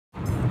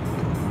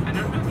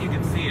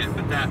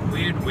that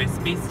weird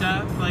wispy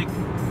stuff? Like,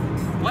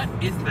 what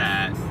is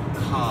that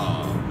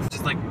called?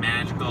 Just like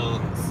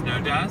magical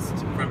snow dust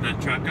from the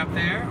truck up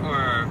there?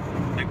 Or,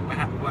 like,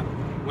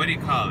 what do you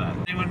call that?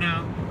 Anyone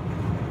know?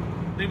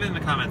 Leave it in the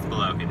comments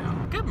below if you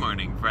know. Good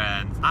morning,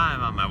 friends.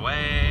 I'm on my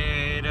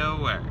way to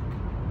work.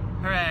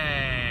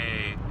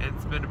 Hooray!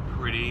 It's been a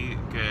pretty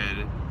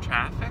good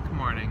traffic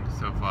morning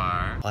so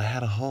far. Well, I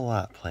had a whole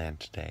lot planned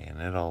today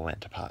and it all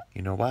went to pot.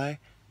 You know why?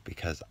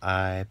 Because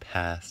I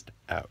passed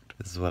out.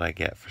 This is what I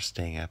get for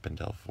staying up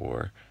until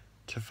 4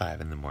 to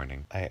 5 in the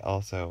morning. I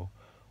also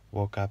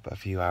woke up a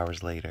few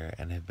hours later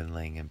and have been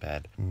laying in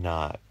bed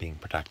not being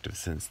productive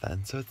since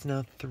then, so it's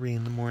now 3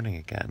 in the morning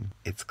again.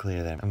 It's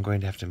clear that I'm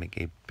going to have to make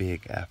a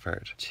big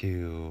effort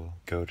to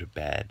go to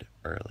bed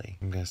early.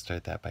 I'm going to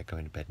start that by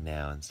going to bed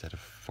now instead of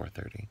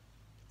 4:30.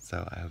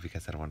 So I hope you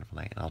guys had a wonderful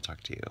night, and I'll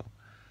talk to you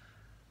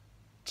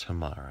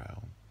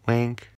tomorrow. Wink!